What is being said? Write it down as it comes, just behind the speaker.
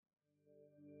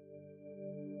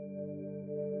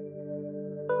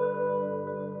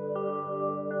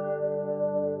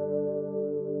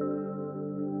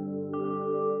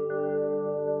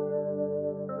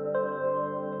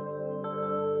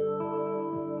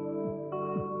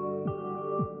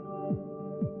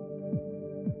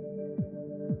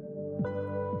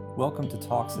Welcome to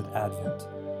Talks at Advent,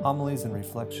 homilies and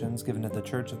reflections given at the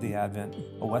Church of the Advent,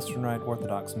 a Western Rite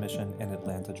Orthodox mission in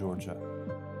Atlanta, Georgia.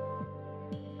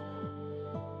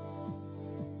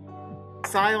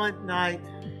 Silent Night,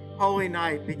 Holy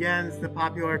Night begins the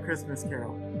popular Christmas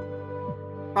carol.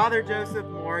 Father Joseph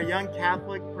Moore, a young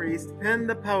Catholic priest, penned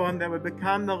the poem that would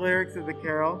become the lyrics of the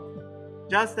carol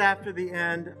just after the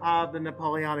end of the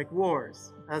Napoleonic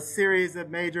Wars, a series of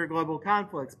major global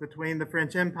conflicts between the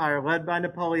French Empire led by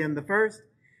Napoleon I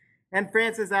and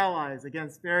France's allies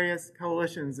against various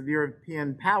coalitions of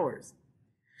European powers.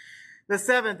 The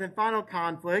seventh and final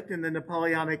conflict in the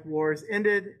Napoleonic Wars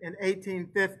ended in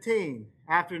 1815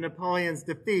 after Napoleon's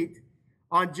defeat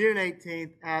on June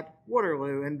 18th at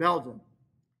Waterloo in Belgium.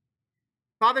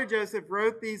 Father Joseph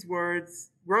wrote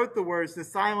the words to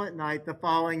Silent Night the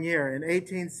following year in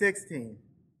 1816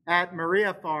 at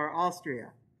Mariafar, Austria,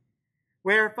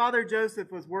 where Father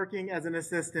Joseph was working as an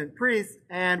assistant priest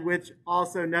and which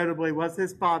also notably was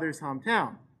his father's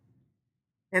hometown.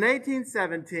 In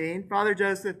 1817, Father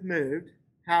Joseph moved,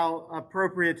 how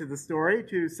appropriate to the story,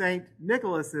 to St.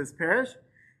 Nicholas's parish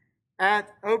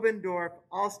at Oberndorf,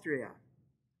 Austria.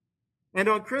 And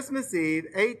on Christmas Eve,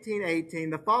 1818,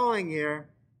 the following year,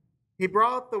 he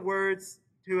brought the words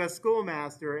to a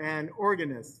schoolmaster and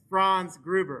organist, Franz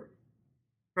Gruber,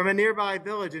 from a nearby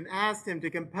village and asked him to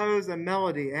compose a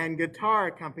melody and guitar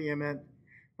accompaniment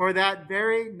for that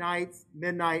very night's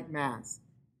midnight mass,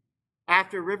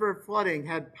 after river flooding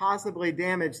had possibly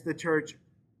damaged the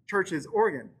church's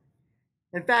organ.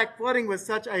 In fact, flooding was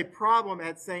such a problem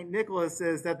at St.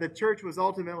 Nicholas's that the church was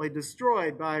ultimately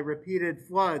destroyed by repeated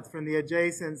floods from the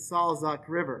adjacent Salzach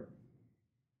River.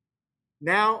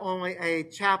 Now only a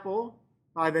chapel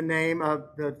by the name of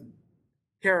the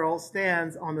carol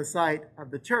stands on the site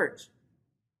of the church.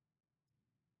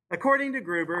 According to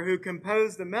Gruber, who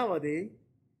composed the melody,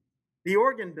 the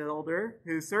organ builder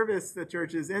who serviced the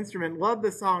church's instrument loved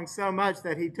the song so much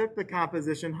that he took the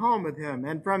composition home with him,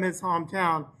 and from his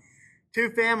hometown, two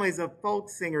families of folk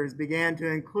singers began to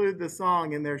include the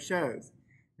song in their shows.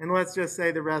 And let's just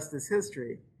say the rest is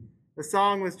history. The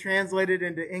song was translated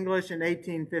into English in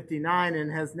 1859 and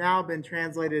has now been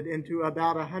translated into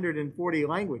about 140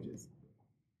 languages.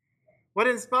 What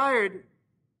inspired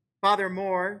Father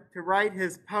Moore to write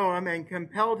his poem and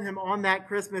compelled him on that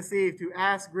Christmas Eve to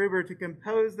ask Gruber to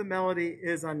compose the melody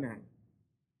is unknown.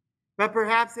 But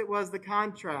perhaps it was the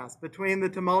contrast between the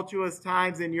tumultuous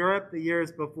times in Europe the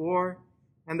years before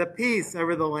and the peace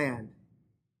over the land.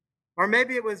 Or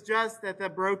maybe it was just that the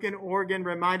broken organ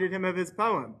reminded him of his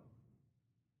poem,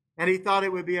 and he thought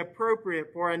it would be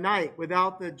appropriate for a night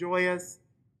without the joyous,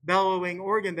 bellowing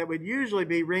organ that would usually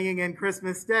be ringing in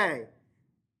Christmas Day,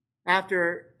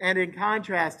 after and in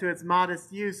contrast to its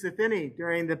modest use, if any,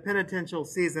 during the penitential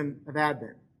season of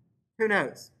Advent. Who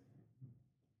knows?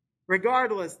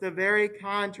 Regardless, the very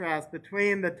contrast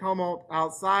between the tumult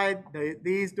outside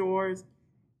these doors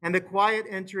and the quiet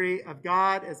entry of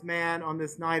God as man on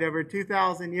this night over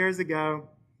 2,000 years ago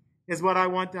is what I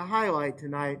want to highlight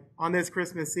tonight on this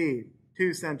Christmas Eve,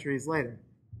 2 centuries later.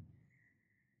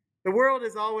 The world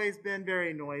has always been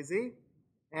very noisy,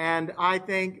 and I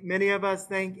think many of us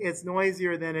think it's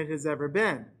noisier than it has ever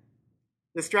been.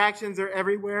 Distractions are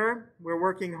everywhere. We're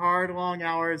working hard, long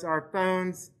hours. Our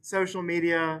phones, social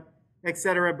media,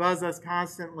 etc. buzz us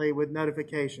constantly with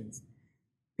notifications.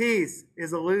 Peace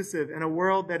is elusive in a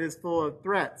world that is full of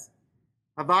threats.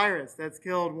 A virus that's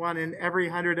killed 1 in every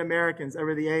 100 Americans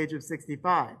over the age of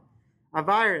 65. A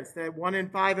virus that 1 in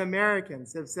 5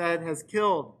 Americans have said has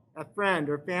killed a friend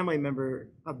or family member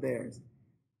of theirs.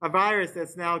 A virus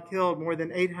that's now killed more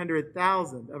than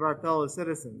 800,000 of our fellow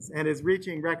citizens and is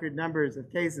reaching record numbers of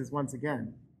cases once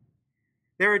again.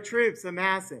 There are troops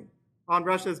amassing on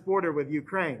Russia's border with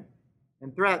Ukraine,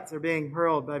 and threats are being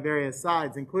hurled by various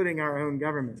sides, including our own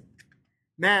government.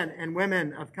 Men and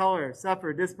women of color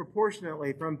suffer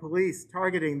disproportionately from police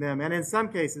targeting them, and in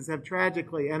some cases have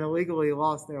tragically and illegally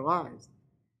lost their lives.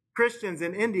 Christians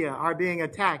in India are being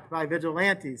attacked by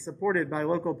vigilantes supported by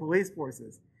local police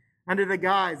forces under the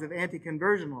guise of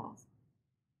anti-conversion laws.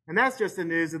 And that's just the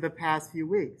news of the past few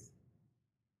weeks.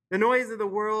 The noise of the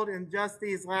world in just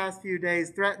these last few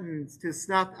days threatens to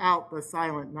snuff out the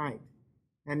silent night.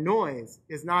 And noise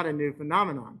is not a new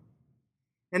phenomenon.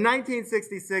 In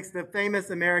 1966, the famous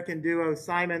American duo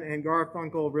Simon and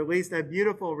Garfunkel released a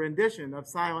beautiful rendition of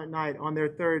Silent Night on their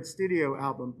 3rd studio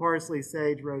album, Parsley,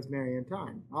 Sage, Rosemary, and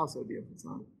Thyme. Also a beautiful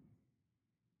song.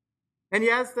 And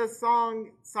yes, the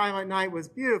song Silent Night was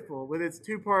beautiful with its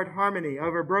 2-part harmony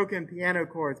over broken piano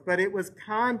chords, but it was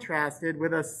contrasted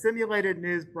with a simulated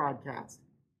news broadcast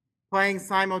playing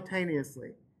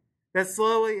simultaneously that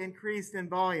slowly increased in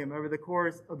volume over the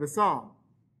course of the song,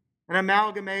 an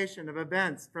amalgamation of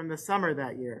events from the summer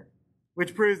that year,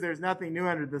 which proves there's nothing new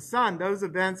under the sun. Those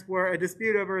events were a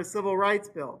dispute over a civil rights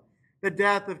bill, the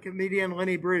death of comedian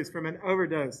Lenny Bruce from an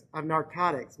overdose of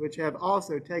narcotics, which have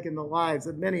also taken the lives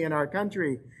of many in our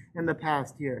country in the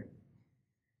past year.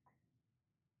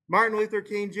 Martin Luther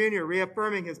King Jr.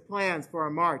 reaffirming his plans for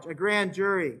a march, a grand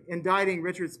jury indicting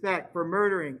Richard Speck for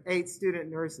murdering 8 student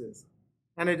nurses,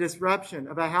 and a disruption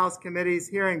of a House committee's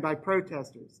hearing by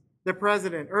protesters, the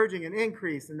president urging an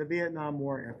increase in the Vietnam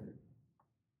War effort.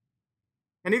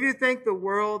 And if you think the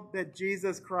world that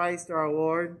Jesus Christ our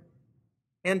Lord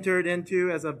entered into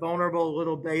as a vulnerable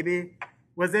little baby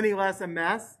was any less a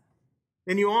mess,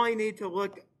 then you only need to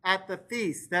look at the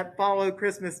feast that followed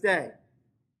Christmas Day.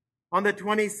 On the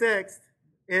 26th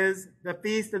is the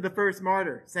feast of the first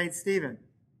martyr, St. Stephen,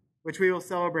 which we will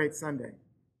celebrate Sunday.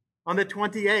 On the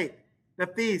 28th, the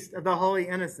feast of the Holy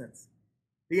Innocents,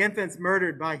 the infants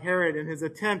murdered by Herod in his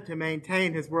attempt to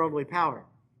maintain his worldly power.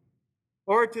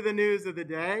 Or to the news of the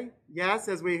day, yes,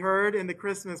 as we heard in the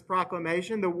Christmas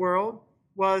proclamation, the world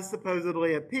was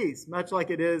supposedly at peace, much like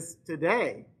it is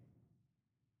today.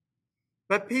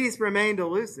 But peace remained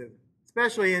elusive,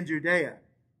 especially in Judea.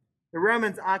 The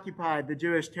Romans occupied the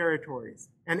Jewish territories.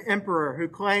 An emperor who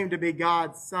claimed to be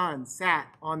God's son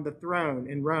sat on the throne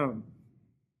in Rome.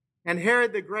 And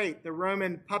Herod the Great, the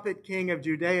Roman puppet king of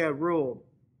Judea, ruled.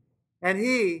 And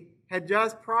he had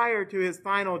just prior to his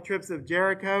final trips of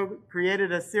Jericho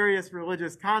created a serious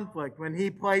religious conflict when he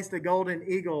placed a golden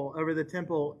eagle over the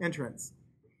temple entrance.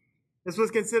 This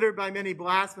was considered by many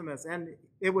blasphemous, and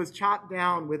it was chopped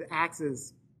down with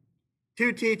axes.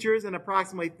 2 teachers and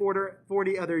approximately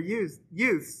 40 other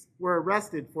youths were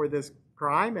arrested for this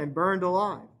crime and burned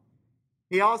alive.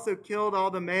 He also killed all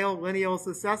the male lineal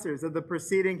successors of the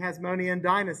preceding Hasmonean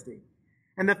dynasty.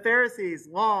 And the Pharisees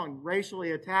long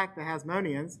racially attacked the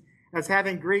Hasmoneans as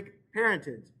having Greek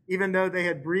parentage, even though they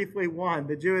had briefly won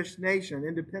the Jewish nation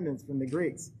independence from the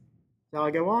Greeks. Shall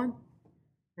I go on?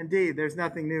 Indeed, there's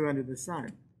nothing new under the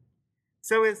sun.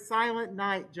 So is Silent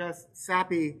Night just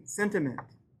sappy sentiment?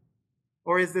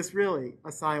 Or is this really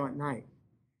a silent night?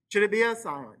 Should it be a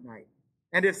silent night?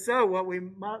 And if so,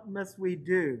 what must we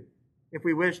do if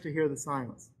we wish to hear the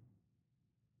silence?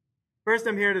 First,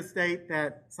 I'm here to state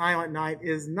that Silent Night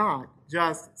is not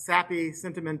just sappy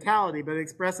sentimentality, but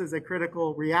expresses a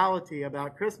critical reality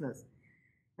about Christmas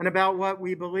and about what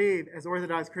we believe as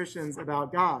Orthodox Christians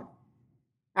about God.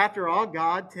 After all,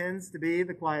 God tends to be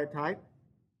the quiet type.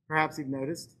 Perhaps you've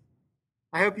noticed.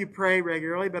 I hope you pray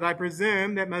regularly, but I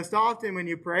presume that most often when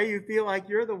you pray, you feel like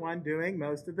you're the one doing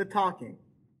most of the talking.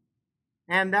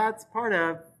 And that's part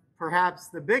of, perhaps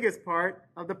the biggest part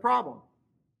of the problem.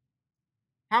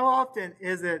 How often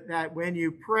is it that when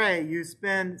you pray, you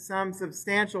spend some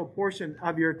substantial portion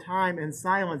of your time in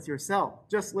silence yourself,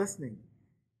 just listening,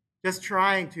 just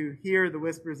trying to hear the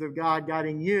whispers of God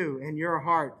guiding you in your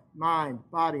heart, mind,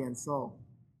 body, and soul?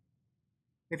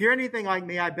 If you're anything like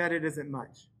me, I bet it isn't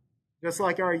much. Just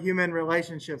like our human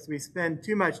relationships, we spend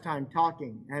too much time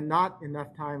talking and not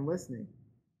enough time listening.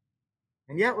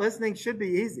 And yet listening should be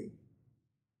easy.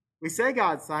 We say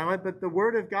God's silent, but the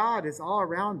Word of God is all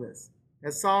around us.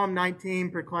 As Psalm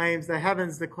 19 proclaims, the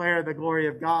heavens declare the glory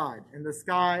of God, and the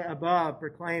sky above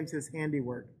proclaims his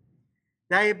handiwork.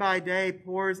 Day by day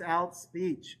pours out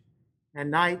speech,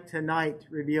 and night to night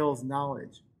reveals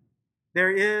knowledge.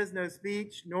 There is no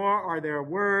speech, nor are there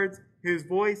words whose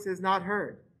voice is not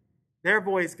heard. Their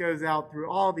voice goes out through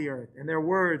all the earth, and their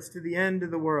words to the end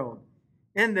of the world.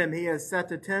 In them he has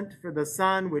set a tent for the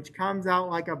sun, which comes out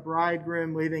like a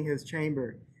bridegroom leaving his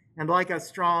chamber, and like a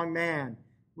strong man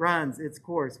runs its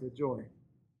course with joy.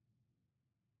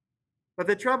 But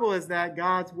the trouble is that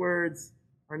God's words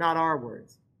are not our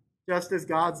words. Just as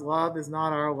God's love is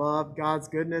not our love, God's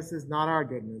goodness is not our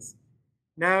goodness.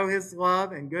 No, his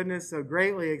love and goodness so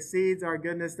greatly exceeds our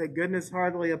goodness that goodness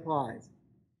hardly applies,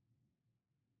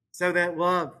 so that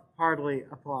love hardly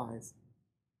applies.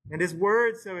 And his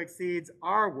word so exceeds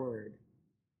our word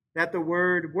that the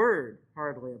word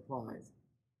hardly applies.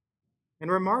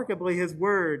 And remarkably, his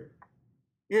word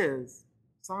is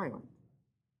silent,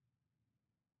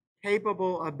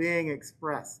 capable of being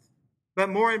expressed. But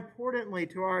more importantly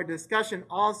to our discussion,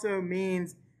 also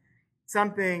means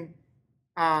something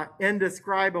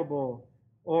indescribable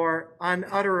or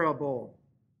unutterable.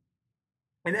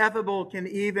 Ineffable can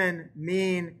even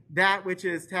mean that which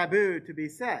is taboo to be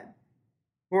said.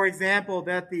 For example,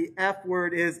 that the F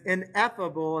word is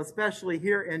ineffable, especially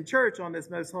here in church on this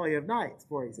most holy of nights,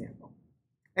 for example.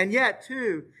 And yet,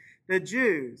 too, the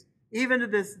Jews, Even to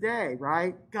this day,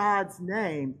 right? God's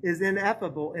name is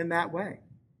ineffable in that way.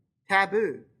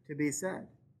 Taboo to be said.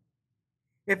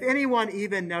 If anyone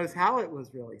even knows how it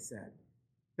was really said,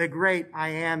 the great I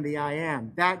am, the I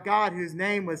am, that God whose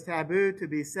name was taboo to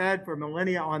be said for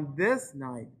millennia on this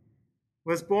night,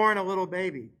 was born a little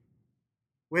baby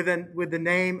with the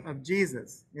name of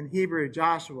Jesus. In Hebrew,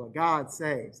 Joshua, God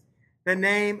saves. The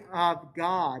name of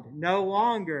God, no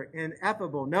longer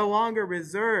ineffable, no longer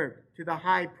reserved to the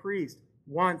high priest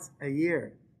once a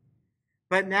year.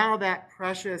 But now that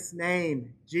precious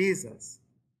name, Jesus,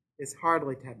 is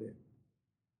hardly taboo.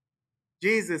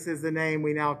 Jesus is the name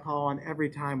we now call on every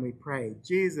time we pray.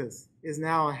 Jesus is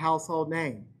now a household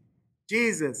name.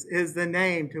 Jesus is the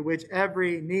name to which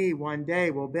every knee one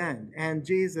day will bend. And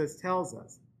Jesus tells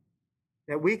us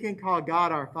that we can call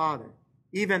God our Father,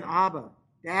 even Abba,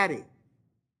 Daddy,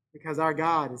 because our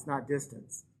God is not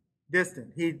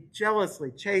distant. He jealously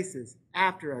chases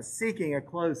after us, seeking a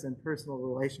close and personal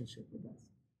relationship with us.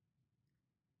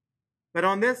 But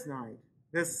on this night,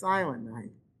 this silent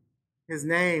night, his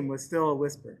name was still a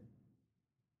whisper.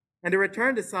 And to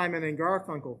return to Simon and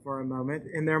Garfunkel for a moment,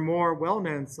 in their more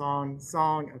well-known song,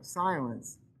 Song of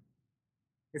Silence,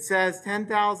 it says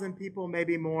 10,000 people,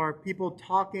 maybe more, people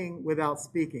talking without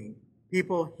speaking,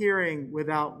 people hearing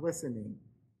without listening,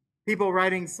 people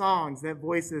writing songs that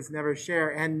voices never share,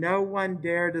 and no one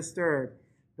dare disturb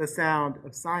the sound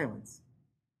of silence.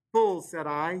 Fools, said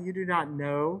I, you do not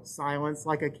know silence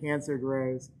like a cancer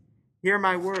grows. Hear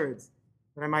my words,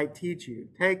 that I might teach you.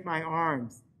 Take my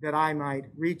arms, that I might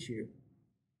reach you.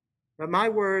 But my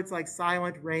words like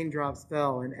silent raindrops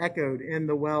fell and echoed in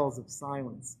the wells of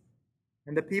silence.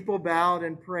 And the people bowed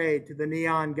and prayed to the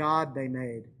neon god they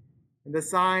made. And the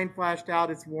sign flashed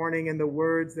out its warning in the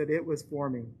words that it was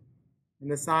forming.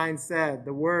 And the sign said,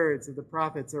 the words of the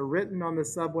prophets are written on the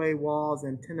subway walls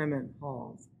and tenement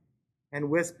halls, and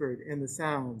whispered in the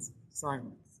sounds of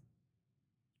silence.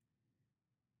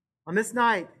 On this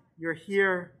night, you're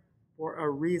here for a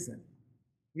reason.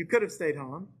 You could have stayed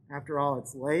home. After all,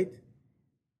 it's late.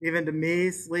 Even to me,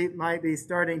 sleep might be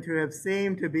starting to have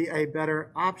seemed to be a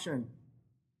better option.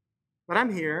 But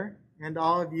I'm here, and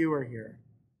all of you are here.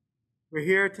 We're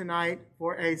here tonight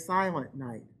for a silent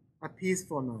night, a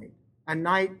peaceful night, a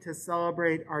night to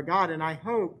celebrate our God. And I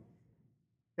hope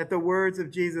that the words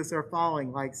of Jesus are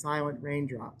falling like silent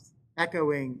raindrops,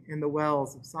 echoing in the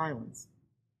wells of silence.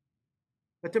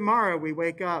 But tomorrow we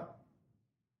wake up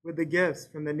with the gifts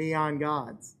from the neon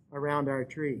gods around our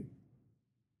tree.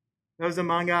 Those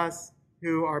among us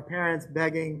who are parents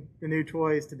begging the new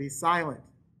toys to be silent.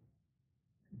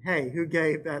 Hey, who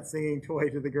gave that singing toy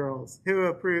to the girls? Who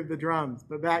approved the drums?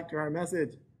 But back to our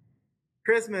message.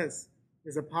 Christmas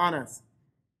is upon us.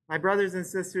 My brothers and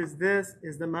sisters, this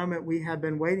is the moment we have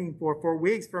been waiting for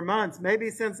weeks, for months, maybe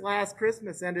since last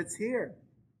Christmas, and it's here.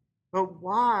 But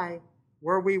why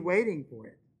were we waiting for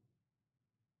it?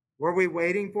 Were we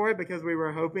waiting for it because we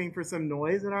were hoping for some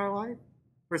noise in our life?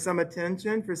 For some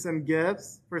attention, for some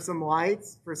gifts, for some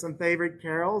lights, for some favorite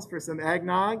carols, for some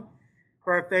eggnog,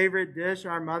 for a favorite dish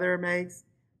our mother makes,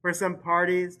 for some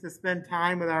parties, to spend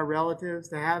time with our relatives,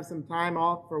 to have some time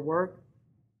off for work?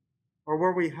 Or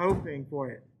were we hoping for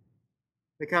it?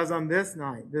 Because on this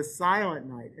night, this silent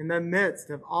night, in the midst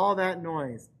of all that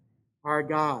noise, our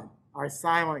God, our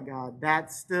silent God,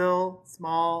 that still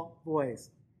small voice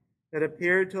that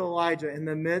appeared to Elijah in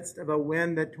the midst of a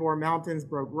wind that tore mountains,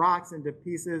 broke rocks into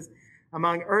pieces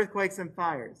among earthquakes and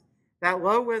fires, that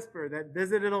low whisper that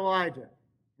visited Elijah.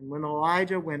 And when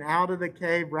Elijah went out of the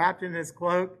cave wrapped in his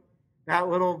cloak, that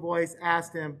little voice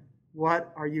asked him,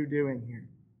 what are you doing here?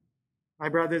 My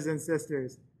brothers and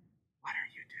sisters, what are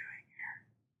you doing here?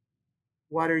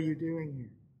 What are you doing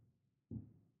here?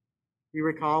 Do you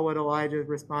recall what Elijah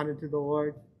responded to the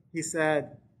Lord? He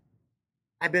said,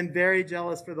 I've been very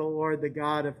jealous for the Lord, the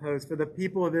God of hosts, for the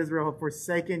people of Israel have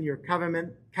forsaken your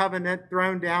covenant,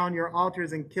 thrown down your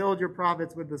altars, and killed your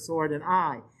prophets with the sword. And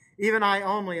I, even I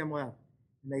only, am left,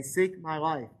 and they seek my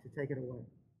life to take it away.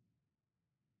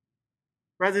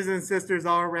 Brothers and sisters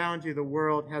all around you, the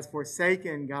world has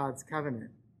forsaken God's covenant.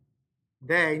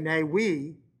 They, nay,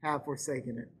 we have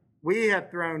forsaken it. We have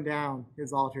thrown down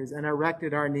his altars and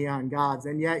erected our neon gods.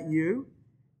 And yet you,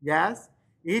 yes,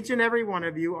 each and every one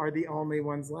of you are the only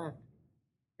ones left.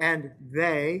 And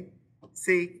they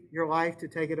seek your life to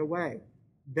take it away.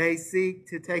 They seek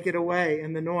to take it away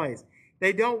in the noise.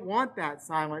 They don't want that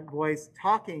silent voice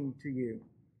talking to you.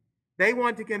 They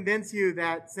want to convince you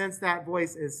that since that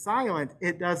voice is silent,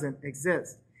 it doesn't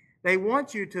exist. They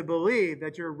want you to believe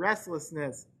that your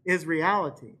restlessness is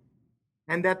reality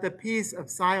and that the peace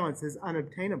of silence is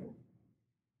unobtainable.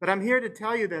 But I'm here to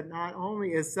tell you that not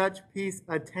only is such peace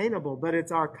attainable, but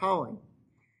it's our calling.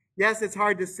 Yes, it's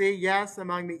hard to see. Yes,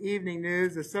 among the evening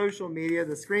news, the social media,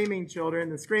 the screaming children,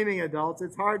 the screaming adults,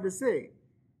 it's hard to see.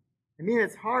 I mean,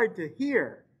 it's hard to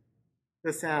hear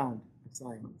the sound of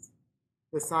silence,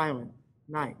 the silent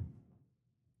night.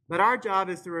 But our job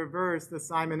is to reverse the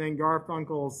Simon and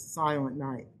Garfunkel's silent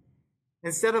night.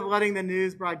 Instead of letting the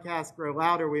news broadcast grow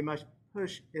louder, we must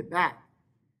push it back.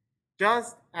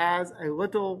 Just as a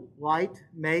little light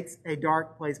makes a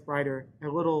dark place brighter, a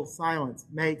little silence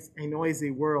makes a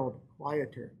noisy world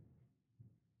quieter.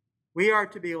 We are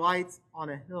to be lights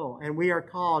on a hill, and we are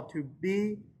called to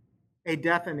be a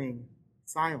deafening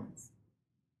silence.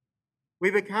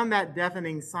 We become that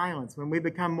deafening silence when we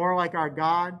become more like our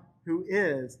God, who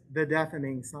is the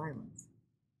deafening silence,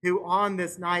 who on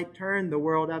this night turned the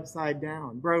world upside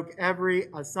down, broke every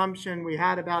assumption we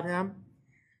had about him,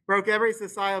 broke every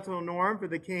societal norm for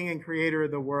the King and Creator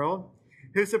of the world,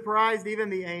 who surprised even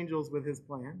the angels with his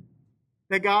plan,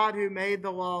 the God who made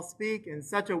the law speak in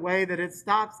such a way that it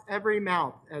stops every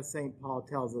mouth, as St. Paul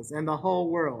tells us, and the whole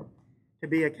world to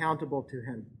be accountable to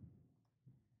him.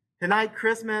 Tonight,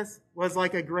 Christmas was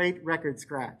like a great record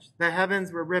scratch. The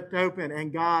heavens were ripped open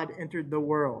and God entered the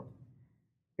world.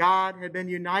 God had been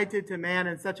united to man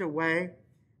in such a way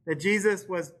that Jesus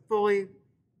was fully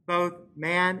both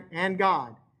man and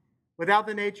God, without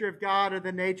the nature of God or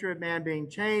the nature of man being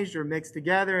changed or mixed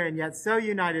together, and yet so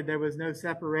united there was no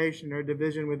separation or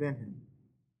division within him.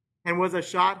 And was a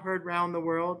shot heard round the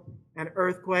world, an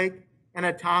earthquake, an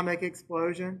atomic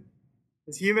explosion?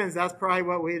 As humans, that's probably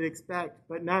what we'd expect,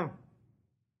 but no,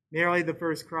 merely the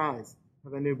first cries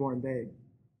of a newborn babe.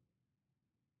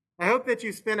 I hope that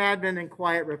you spend Advent in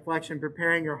quiet reflection,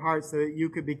 preparing your heart so that you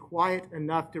could be quiet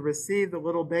enough to receive the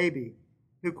little baby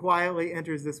who quietly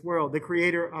enters this world, the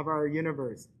creator of our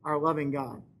universe, our loving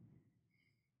God.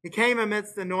 He came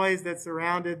amidst the noise that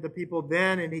surrounded the people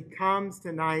then, and he comes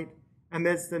tonight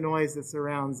amidst the noise that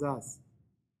surrounds us.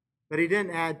 But he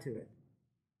didn't add to it.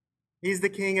 He's the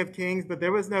King of Kings, but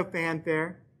there was no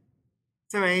fanfare,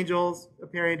 some angels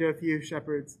appearing to a few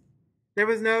shepherds. There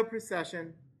was no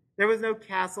procession. There was no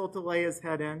castle to lay his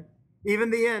head in.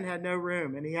 Even the inn had no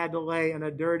room, and he had to lay in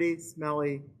a dirty,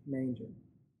 smelly manger.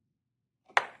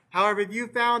 However, if you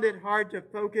found it hard to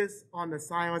focus on the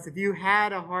silence, if you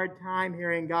had a hard time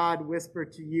hearing God whisper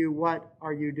to you, "What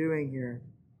are you doing here?"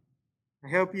 I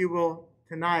hope you will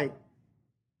tonight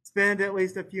spend at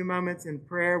least a few moments in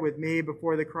prayer with me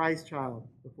before the Christ child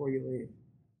before you leave.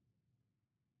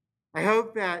 I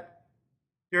hope that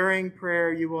during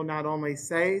prayer you will not only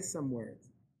say some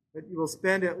words, but you will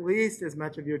spend at least as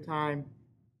much of your time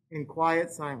in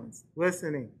quiet silence,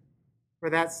 listening for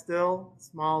that still,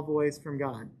 small voice from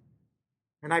God.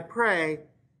 And I pray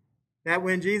that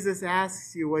when Jesus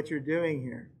asks you what you're doing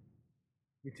here,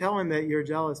 you tell him that you're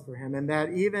jealous for him, and that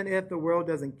even if the world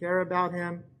doesn't care about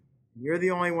him, you're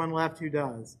the only one left who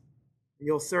does,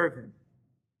 you'll serve him.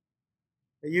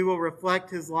 That you will reflect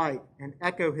his light and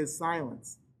echo his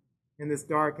silence in this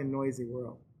dark and noisy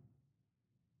world.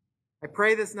 I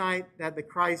pray this night that the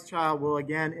Christ child will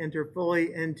again enter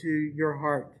fully into your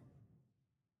heart,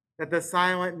 that the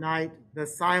silent night, the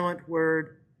silent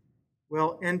word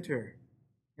will enter,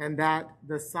 and that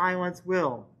the silence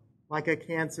will, like a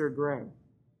cancer, grow,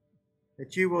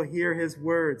 that you will hear his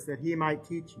words that he might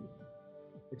teach you,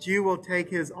 that you will take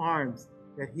his arms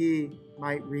that he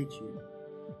might reach you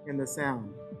in the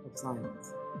sound of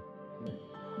silence. Amen.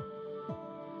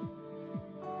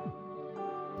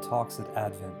 Talks at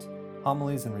Advent,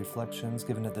 homilies and reflections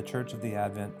given at the Church of the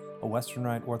Advent, a Western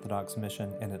Rite Orthodox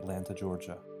mission in Atlanta,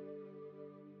 Georgia.